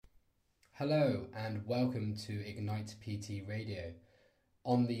Hello and welcome to Ignite PT Radio.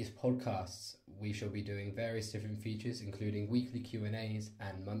 On these podcasts, we shall be doing various different features, including weekly Q&As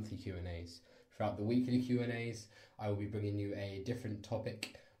and monthly Q&As. Throughout the weekly Q&As, I will be bringing you a different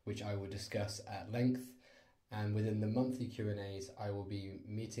topic, which I will discuss at length. And within the monthly Q&As, I will be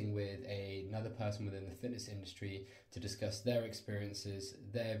meeting with another person within the fitness industry to discuss their experiences,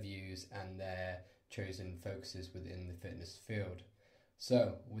 their views, and their chosen focuses within the fitness field.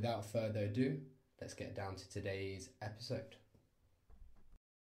 So, without further ado, let's get down to today's episode.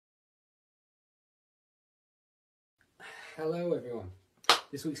 Hello everyone.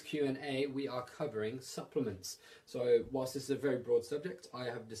 This week's Q&A, we are covering supplements. So, whilst this is a very broad subject, I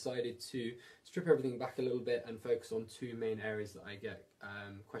have decided to strip everything back a little bit and focus on two main areas that I get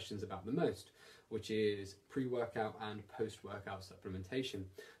questions about the most, which is pre-workout and post-workout supplementation.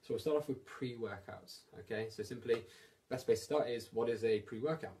 So, we'll start off with pre-workouts, okay? So, simply, best place to start is, what is a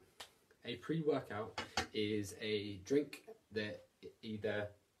pre-workout? A pre-workout is a drink that either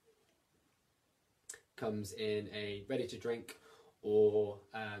comes in a ready-to-drink or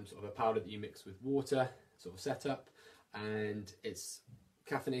sort of a powder that you mix with water, sort of setup, and it's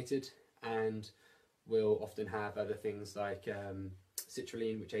caffeinated and will often have other things like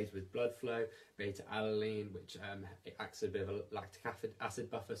citrulline, which aids with blood flow, beta-alanine, which acts as a bit of a lactic acid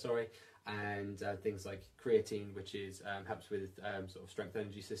buffer, and things like creatine, which is helps with sort of strength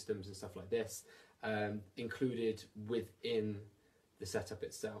energy systems and stuff like this, included within the setup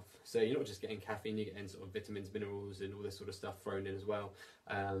itself. So you're not just getting caffeine, you're getting sort of vitamins, minerals, and all this sort of stuff thrown in as well,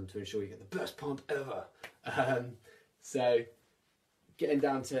 to ensure you get the best pump ever. So getting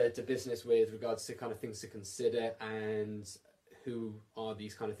down to business with regards to kind of things to consider and who are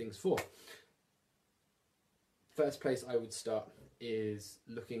these kind of things for. First place I would start is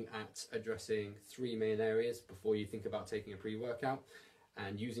looking at addressing three main areas before you think about taking a pre-workout.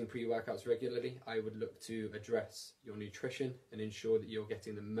 And using pre-workouts regularly, I would look to address your nutrition and ensure that you're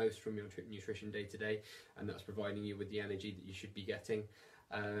getting the most from your nutrition day to day, and that's providing you with the energy that you should be getting.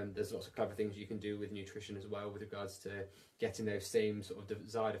 There's lots of clever things you can do with nutrition as well with regards to getting those same sort of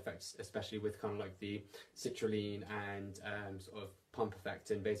desired effects, especially with kind of like the citrulline and sort of pump effect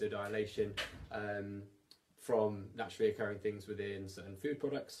and vasodilation from naturally occurring things within certain food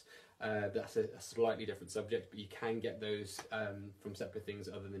products. That's a slightly different subject, but you can get those from separate things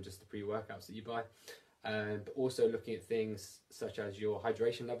other than just the pre-workouts that you buy. But also looking at things such as your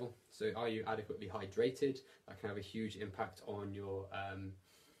hydration level. So are you adequately hydrated? That can have a huge impact on your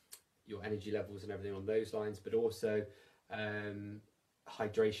energy levels and everything on those lines. But also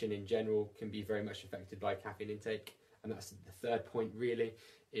hydration in general can be very much affected by caffeine intake. And that's the third point really,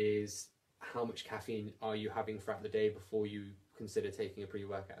 is how much caffeine are you having throughout the day before you consider taking a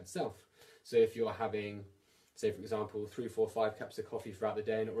pre-workout itself. So if you're having, say for example, 3, 4, 5 cups of coffee throughout the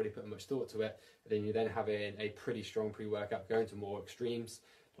day and not really putting much thought to it, then you're then having a pretty strong pre-workout, going to more extremes,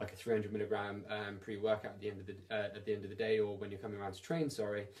 like a 300 milligram pre-workout at the end of the day, or when you're coming around to train,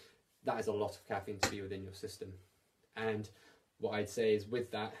 that is a lot of caffeine to be within your system. And what I'd say is,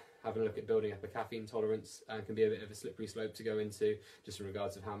 with that, having a look at building up a caffeine tolerance can be a bit of a slippery slope to go into, just in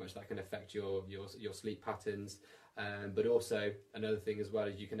regards of how much that can affect your sleep patterns. But also another thing as well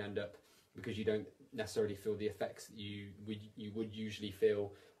is, you can end up, because you don't necessarily feel the effects that you would usually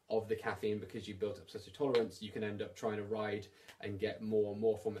feel of the caffeine because you built up such a tolerance, you can end up trying to ride and get more and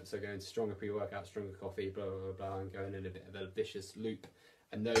more from it. So going to stronger pre-workout, stronger coffee, blah, blah, blah, and going in a bit of a vicious loop.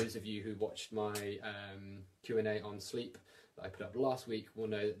 And those of you who watched my Q&A on sleep that I put up last week will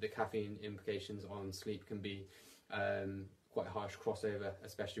know that the caffeine implications on sleep can be quite a harsh crossover,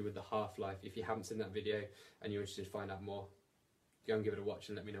 especially with the half-life. If you haven't seen that video and you're interested to find out more, go and give it a watch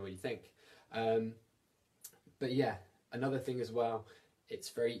and let me know what you think. But yeah, another thing as well, it's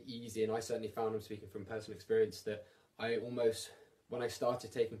very easy, and I certainly found, I'm speaking from personal experience, that I almost, when I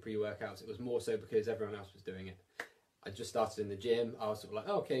started taking pre-workouts, it was more so because everyone else was doing it. I just started in the gym, I was sort of like,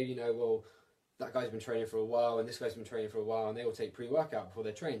 oh, okay, you know, well, that guy's been training for a while and this guy's been training for a while, and they all take pre-workout before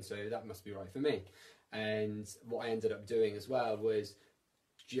they train, so that must be right for me. And what I ended up doing as well was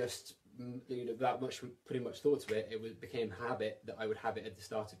just, without putting much thought to it, became habit that I would have it at the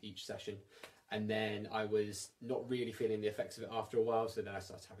start of each session. And then I was not really feeling the effects of it after a while, so then I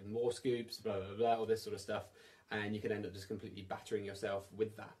started having more scoops, blah, blah, blah, all this sort of stuff, and you can end up just completely battering yourself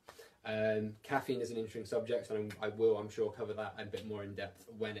with that. Caffeine is an interesting subject, and I will, I'm sure, cover that a bit more in depth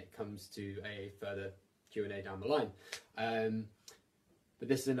when it comes to a further Q&A down the line. But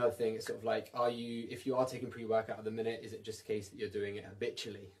this is another thing, it's sort of like, if you are taking pre-workout at the minute, is it just a case that you're doing it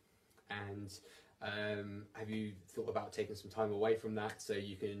habitually? And have you thought about taking some time away from that, so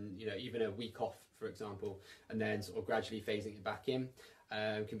you can, even a week off, for example, and then sort of gradually phasing it back in?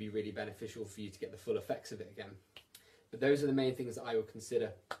 can be really beneficial for you to get the full effects of it again. But those are the main things that I would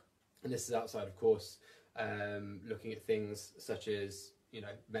consider, and this is outside, of course, looking at things such as, you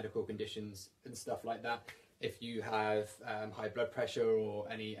know, medical conditions and stuff like that. If you have high blood pressure or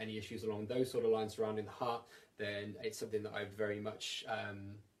any issues along those sort of lines surrounding the heart, then it's something that I would very much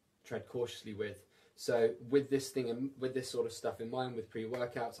tread cautiously with. So with this thing and with this sort of stuff in mind, with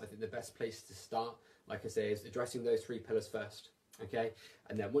pre-workouts, I think the best place to start, like I say, is addressing those 3 pillars first. Okay,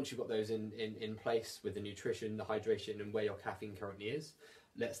 and then once you've got those in place with the nutrition, the hydration, and where your caffeine currently is,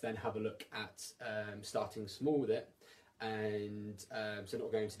 let's then have a look at starting small with it. And so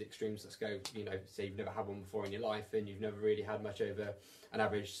not going to the extremes. Let's go, you know, say you've never had one before in your life and you've never really had much over an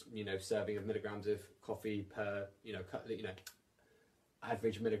average, you know, serving of milligrams of coffee per,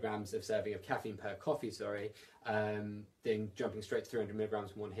 average milligrams of serving of caffeine per coffee, then jumping straight to 300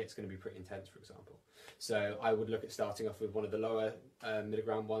 milligrams in one hit is going to be pretty intense, for example. So I would look at starting off with one of the lower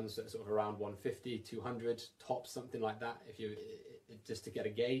milligram ones, that's sort of around 150, 200 tops, something like that, if you just to get a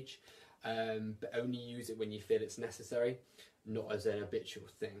gauge. But only use it when you feel it's necessary, not as an habitual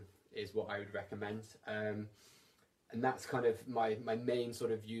thing, is what I would recommend. And that's kind of my main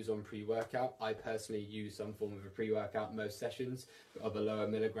sort of views on pre-workout. I personally use some form of a pre-workout most sessions, but of a lower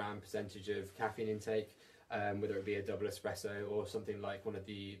milligram percentage of caffeine intake, whether it be a double espresso or something like one of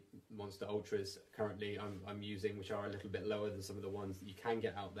the Monster Ultras currently I'm using, which are a little bit lower than some of the ones that you can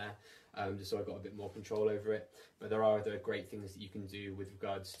get out there, just so I've got a bit more control over it. But there are other great things that you can do with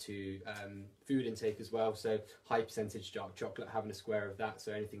regards to food intake as well. So high percentage dark chocolate, having a square of that,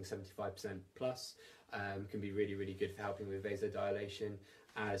 so anything 75% plus, can be really, really good for helping with vasodilation,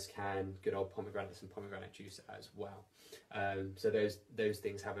 as can good old pomegranates and pomegranate juice as well. So those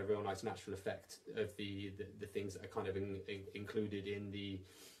things have a real nice natural effect of the things that are kind of included in the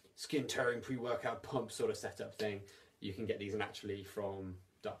skin tearing pre-workout pump sort of setup thing. You can get these naturally from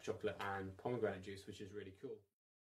dark chocolate and pomegranate juice, which is really cool.